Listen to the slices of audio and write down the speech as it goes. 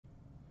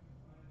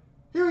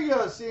Here we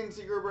go,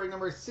 CNC group break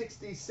number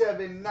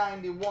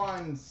 6791,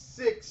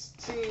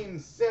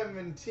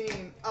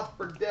 1617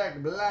 Upper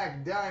Deck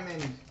Black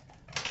Diamond.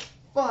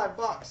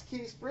 5-box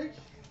case break.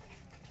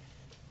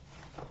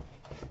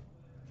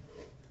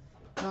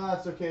 No,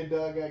 that's okay,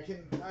 Doug. I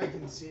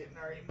can see it in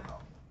our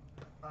email.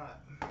 Alright.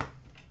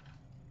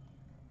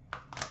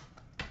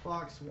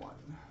 Box 1.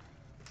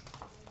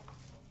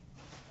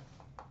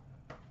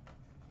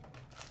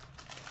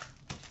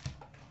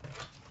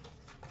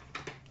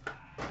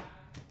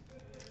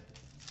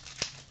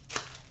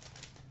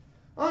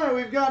 Alright,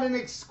 we've got an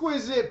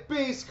exquisite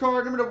base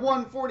card, number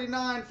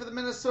 149 for the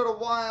Minnesota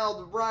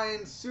Wild,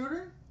 Ryan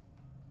Suter.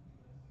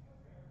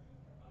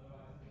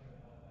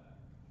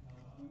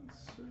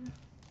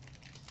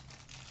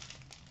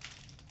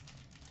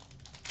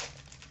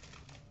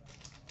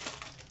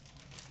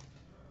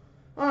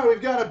 Alright,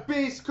 we've got a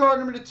base card,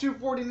 number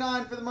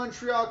 249 for the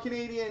Montreal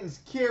Canadiens,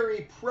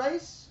 Carey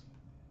Price.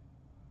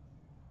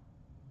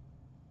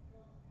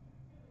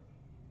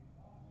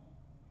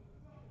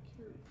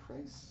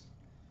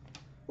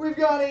 We've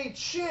got a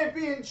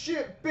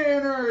championship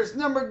banners,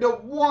 numbered to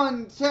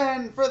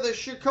 110 for the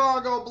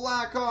Chicago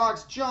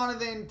Blackhawks,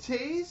 Jonathan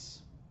Toews.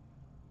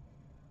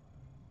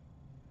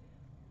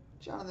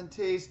 Jonathan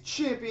Toews,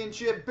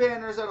 championship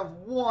banners out of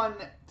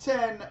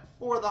 110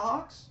 for the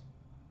Hawks.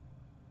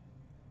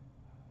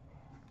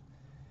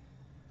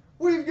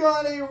 We've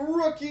got a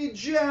Rookie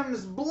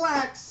Gems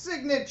Black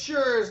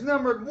Signatures,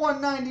 numbered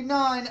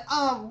 199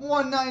 of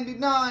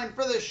 199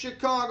 for the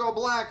Chicago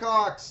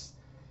Blackhawks,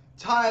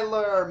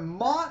 Tyler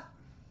Mott.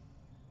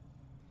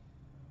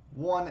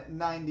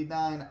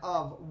 199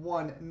 of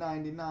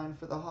 199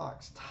 for the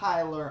Hawks,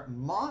 Tyler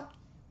Mott.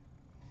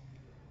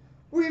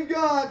 We've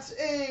got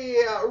a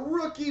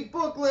Rookie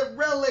Booklet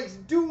Relics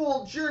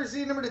Dual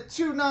Jersey, number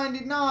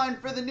 299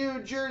 for the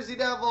New Jersey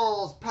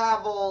Devils,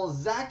 Pavel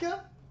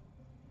Zacha.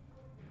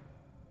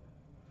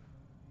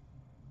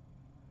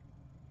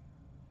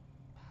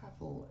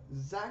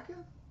 Zacha.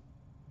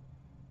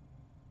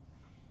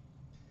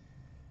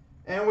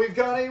 And we've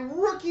got a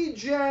Rookie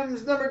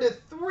Gems number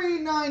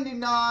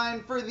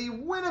 399 for the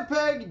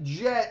Winnipeg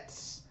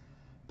Jets,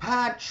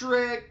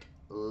 Patrick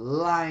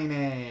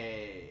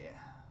Laine.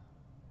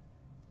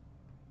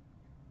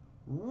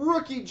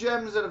 Rookie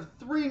Gems out of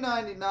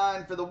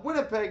 399 for the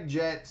Winnipeg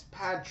Jets,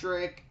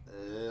 Patrick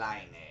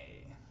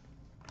Laine.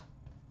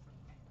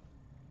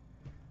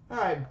 All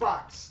right,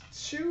 box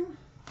 2.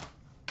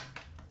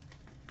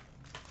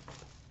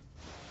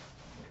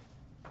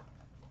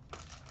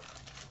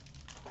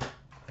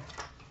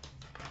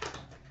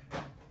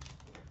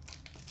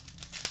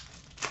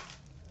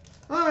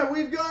 Alright,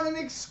 we've got an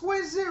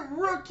exquisite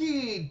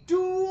rookie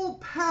dual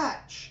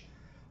patch,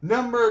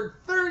 numbered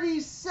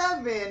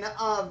 37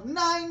 of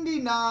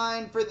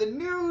 99 for the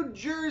New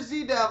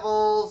Jersey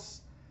Devils,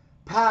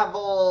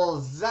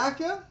 Pavel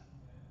Zacha.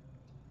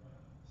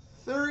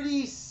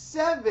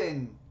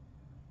 37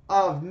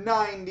 of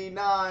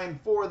 99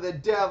 for the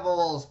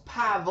Devils,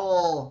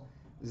 Pavel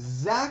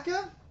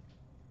Zacha.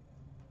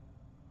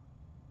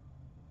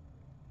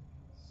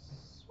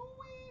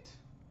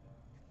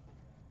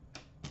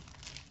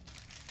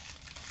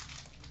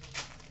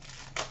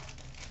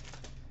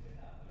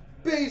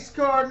 Base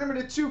card number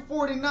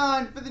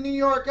 249 for the New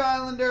York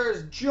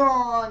Islanders,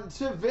 John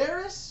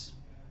Tavares.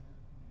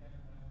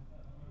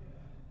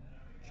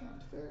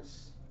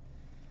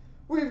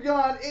 We've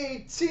got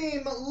a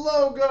team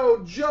logo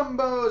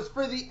jumbos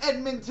for the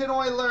Edmonton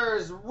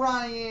Oilers,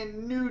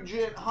 Ryan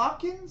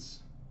Nugent-Hopkins.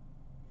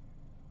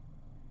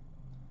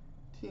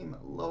 Team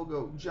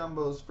logo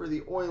jumbos for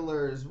the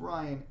Oilers,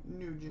 Ryan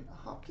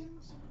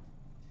Nugent-Hopkins.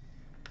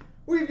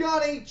 We've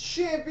got a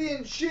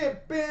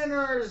championship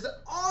banners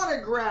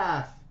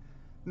autograph,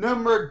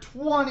 number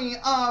 20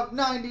 of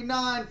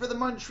 99 for the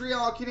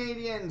Montreal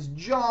Canadiens,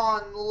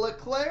 John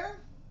LeClair.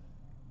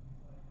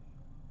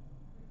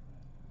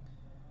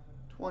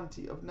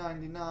 20 of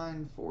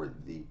 99 for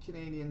the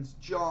Canadiens,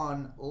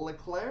 John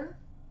LeClair.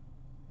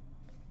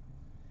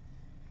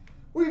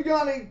 We've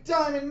got a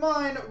Diamond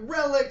Mine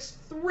Relics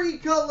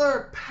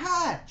 3-color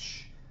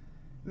patch,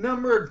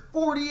 numbered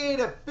 48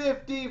 of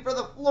 50 for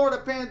the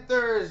Florida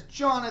Panthers,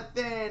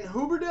 Jonathan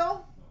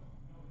Huberdeau.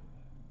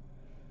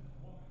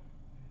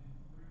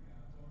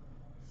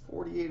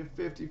 48 of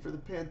 50 for the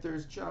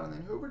Panthers,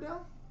 Jonathan Huberdeau.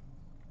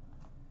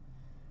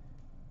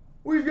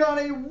 We've got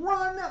a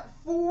Run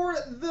for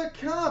the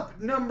Cup,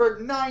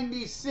 numbered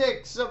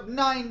 96 of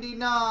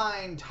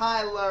 99,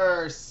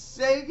 Tyler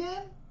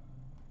Seguin.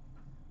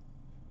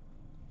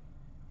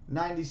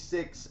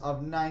 96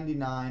 of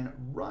 99,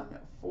 Run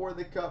for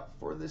the Cup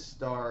for the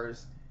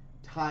Stars,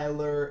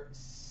 Tyler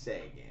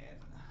Seguin.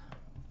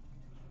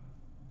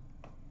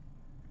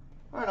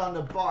 All right, on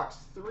to box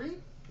 3.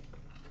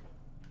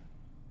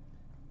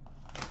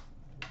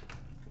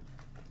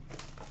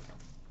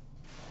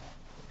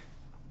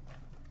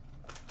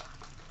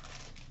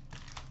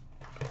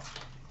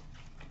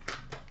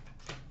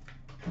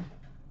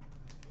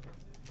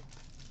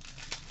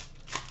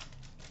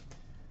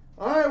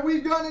 All right,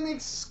 we've got an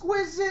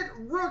exquisite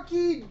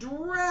rookie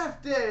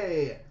draft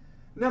day,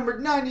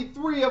 Numbered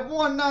 93 of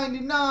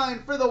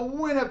 199 for the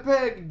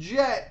Winnipeg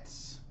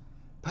Jets,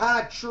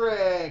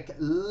 Patrick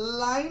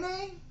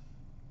Laine.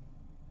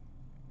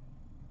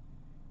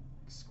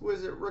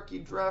 Exquisite rookie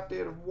draft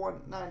date of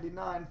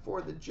 199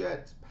 for the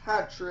Jets,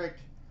 Patrick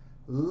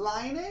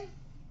Laine.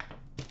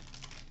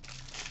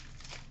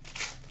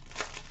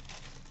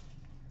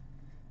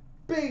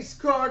 Base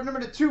card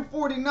number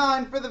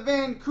 249 for the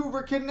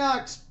Vancouver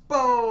Canucks,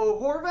 Bo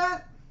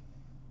Horvat.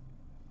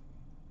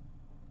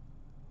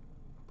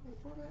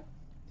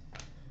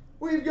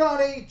 We've got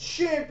a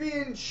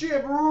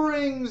championship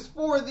rings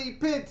for the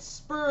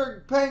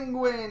Pittsburgh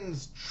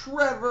Penguins,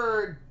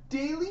 Trevor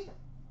Daley.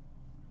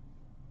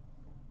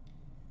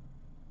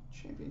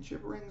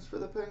 Championship rings for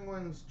the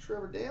Penguins,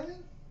 Trevor Daley.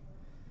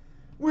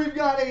 We've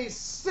got a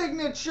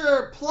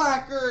signature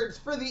placards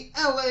for the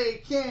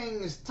LA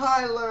Kings,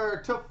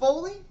 Tyler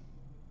Toffoli.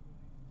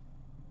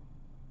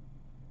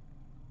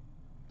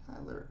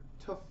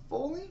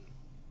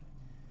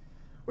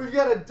 We've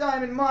got a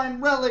Diamond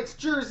Mine Relics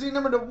jersey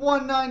number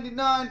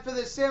 199 for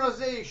the San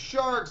Jose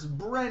Sharks,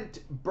 Brent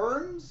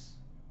Burns.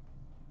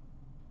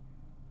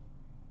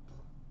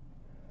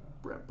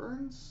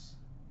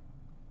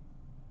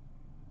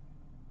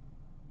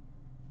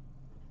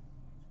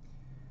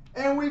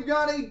 And we've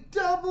got a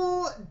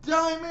double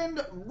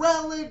Diamond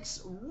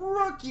Relics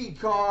rookie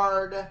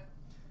card,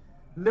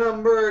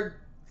 numbered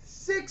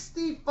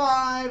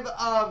 65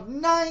 of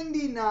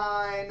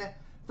 99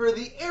 for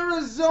the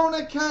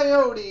Arizona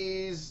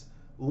Coyotes,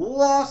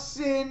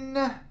 Lawson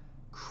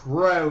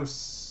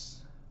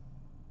Crouse.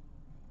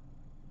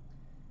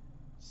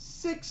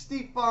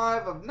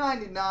 65 of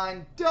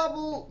 99,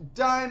 double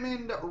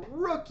Diamond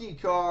rookie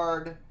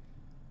card,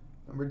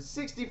 numbered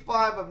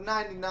 65 of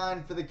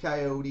 99 for the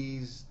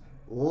Coyotes,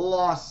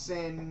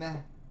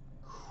 Lawson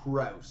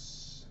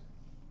Crouse.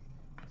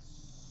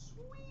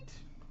 Sweet.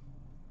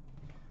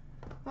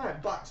 All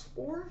right, box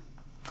 4.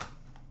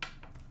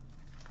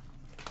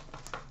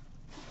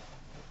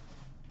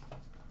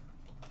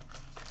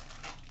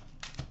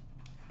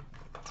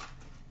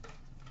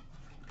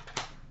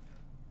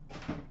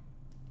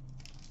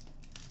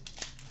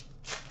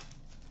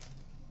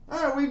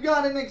 All right, we've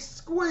got an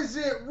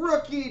exquisite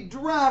rookie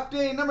draft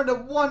day, number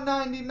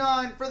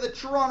 199 for the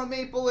Toronto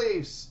Maple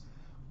Leafs,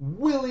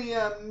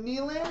 William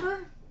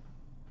Nylander.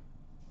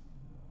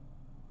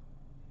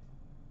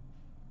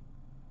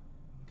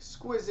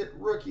 Exquisite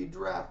rookie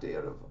draft day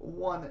out of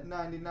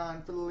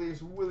 199 for the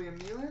Leafs, William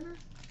Nylander.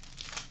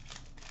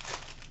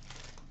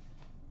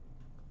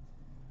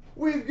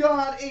 We've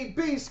got a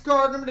base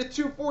card, number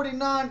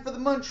 249 for the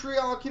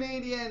Montreal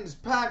Canadiens,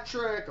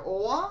 Patrick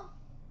Roy.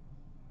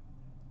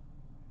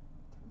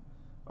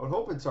 I would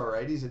hope it's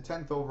alright. He's a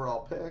 10th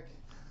overall pick.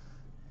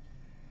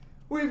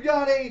 We've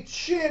got a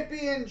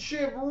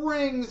championship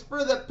rings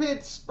for the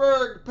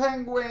Pittsburgh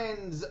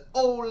Penguins,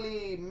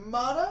 Oli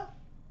Mata.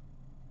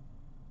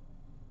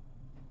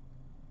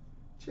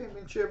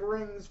 Championship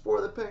rings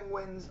for the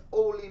Penguins,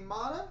 Oli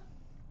Mata.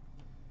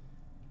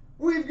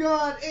 We've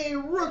got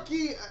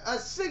a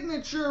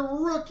signature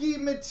rookie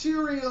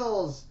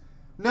materials,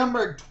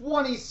 number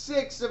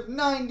 26 of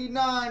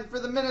 99 for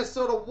the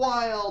Minnesota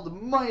Wild,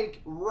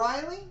 Mike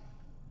Riley.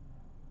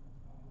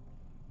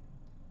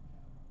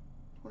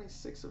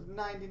 26 of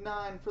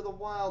 99 for the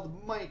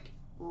Wild, Mike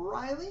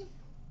Riley.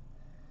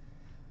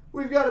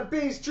 We've got a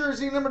base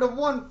jersey number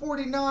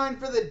 149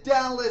 for the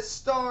Dallas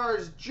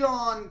Stars,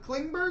 John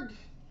Klingberg.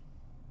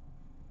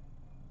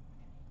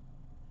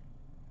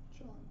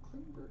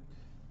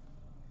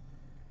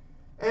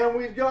 And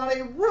we've got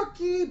a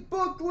rookie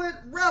booklet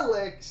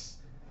relics,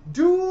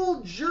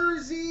 dual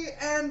jersey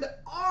and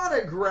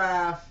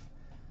autograph,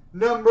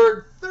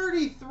 numbered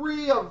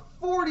 33 of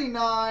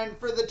 49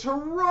 for the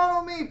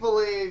Toronto Maple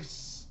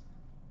Leafs,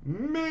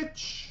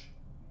 Mitch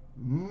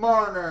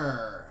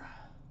Marner.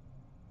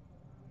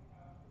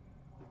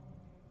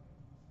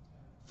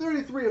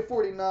 33 of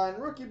 49,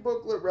 rookie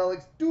booklet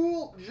relics,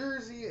 dual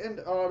jersey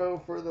and auto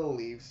for the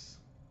Leafs,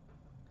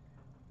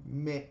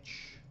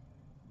 Mitch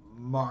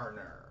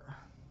Marner.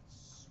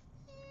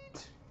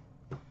 Sweet.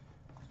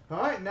 All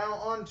right, now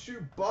on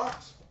to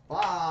box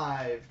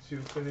 5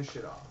 to finish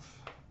it off.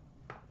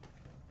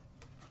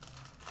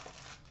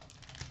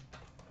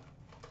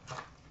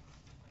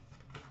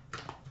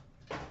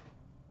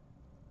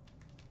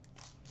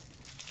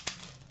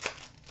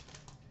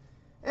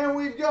 And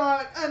we've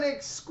got an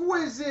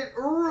exquisite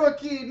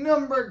rookie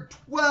number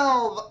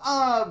 12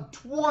 of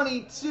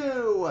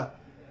 22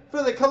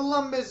 for the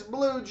Columbus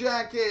Blue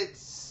Jackets,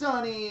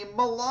 Sonny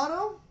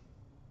Milano.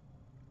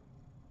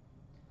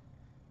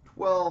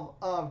 12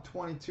 of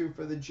 22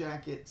 for the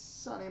Jackets,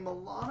 Sonny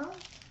Milano.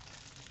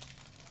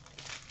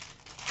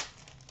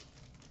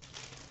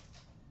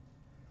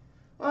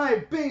 All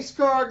right, base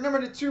card number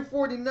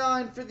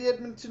 249 for the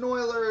Edmonton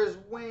Oilers,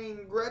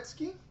 Wayne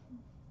Gretzky.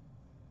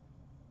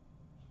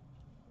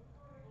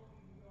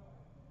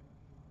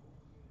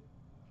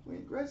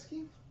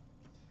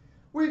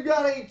 We've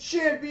got a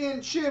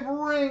championship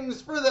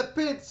rings for the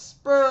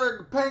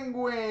Pittsburgh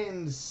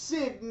Penguins,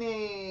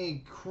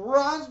 Sidney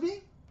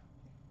Crosby.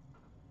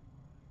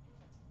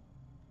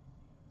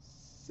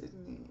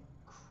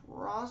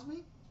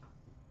 Crosby.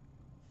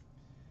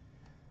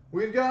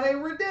 We've got a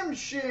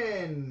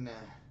redemption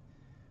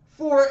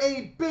for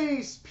a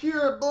base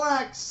pure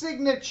black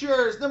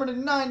signatures, number to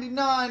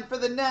 99 for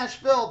the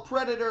Nashville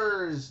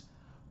Predators,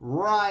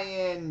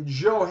 Ryan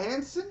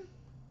Johansson.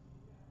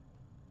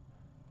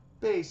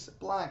 Base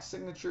black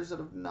signatures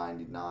out of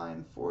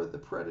 99 for the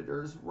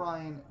Predators,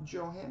 Ryan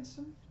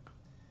Johansson.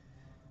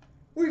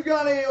 We've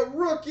got a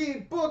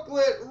rookie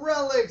booklet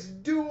relics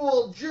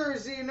dual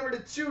jersey, number to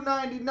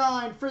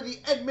 299 for the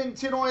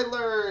Edmonton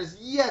Oilers,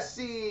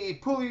 Jesse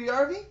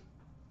Puljujarvi.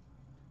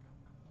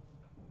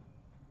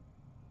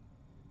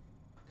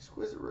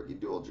 Exquisite rookie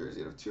dual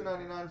jersey out of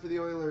 299 for the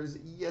Oilers,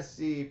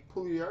 Jesse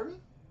Puljujarvi.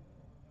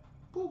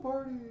 Pool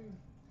party.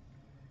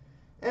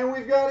 And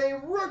we've got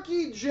a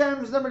rookie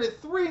gems, number to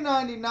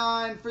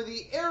 399 for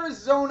the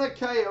Arizona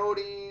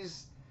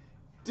Coyotes,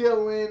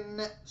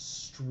 Dylan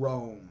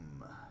Strome.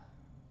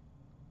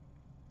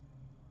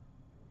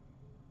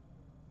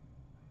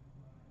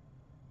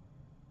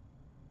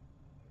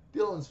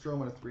 Dylan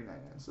Strome at a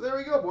 399. So there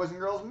we go, boys and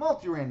girls.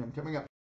 Multi-random coming up.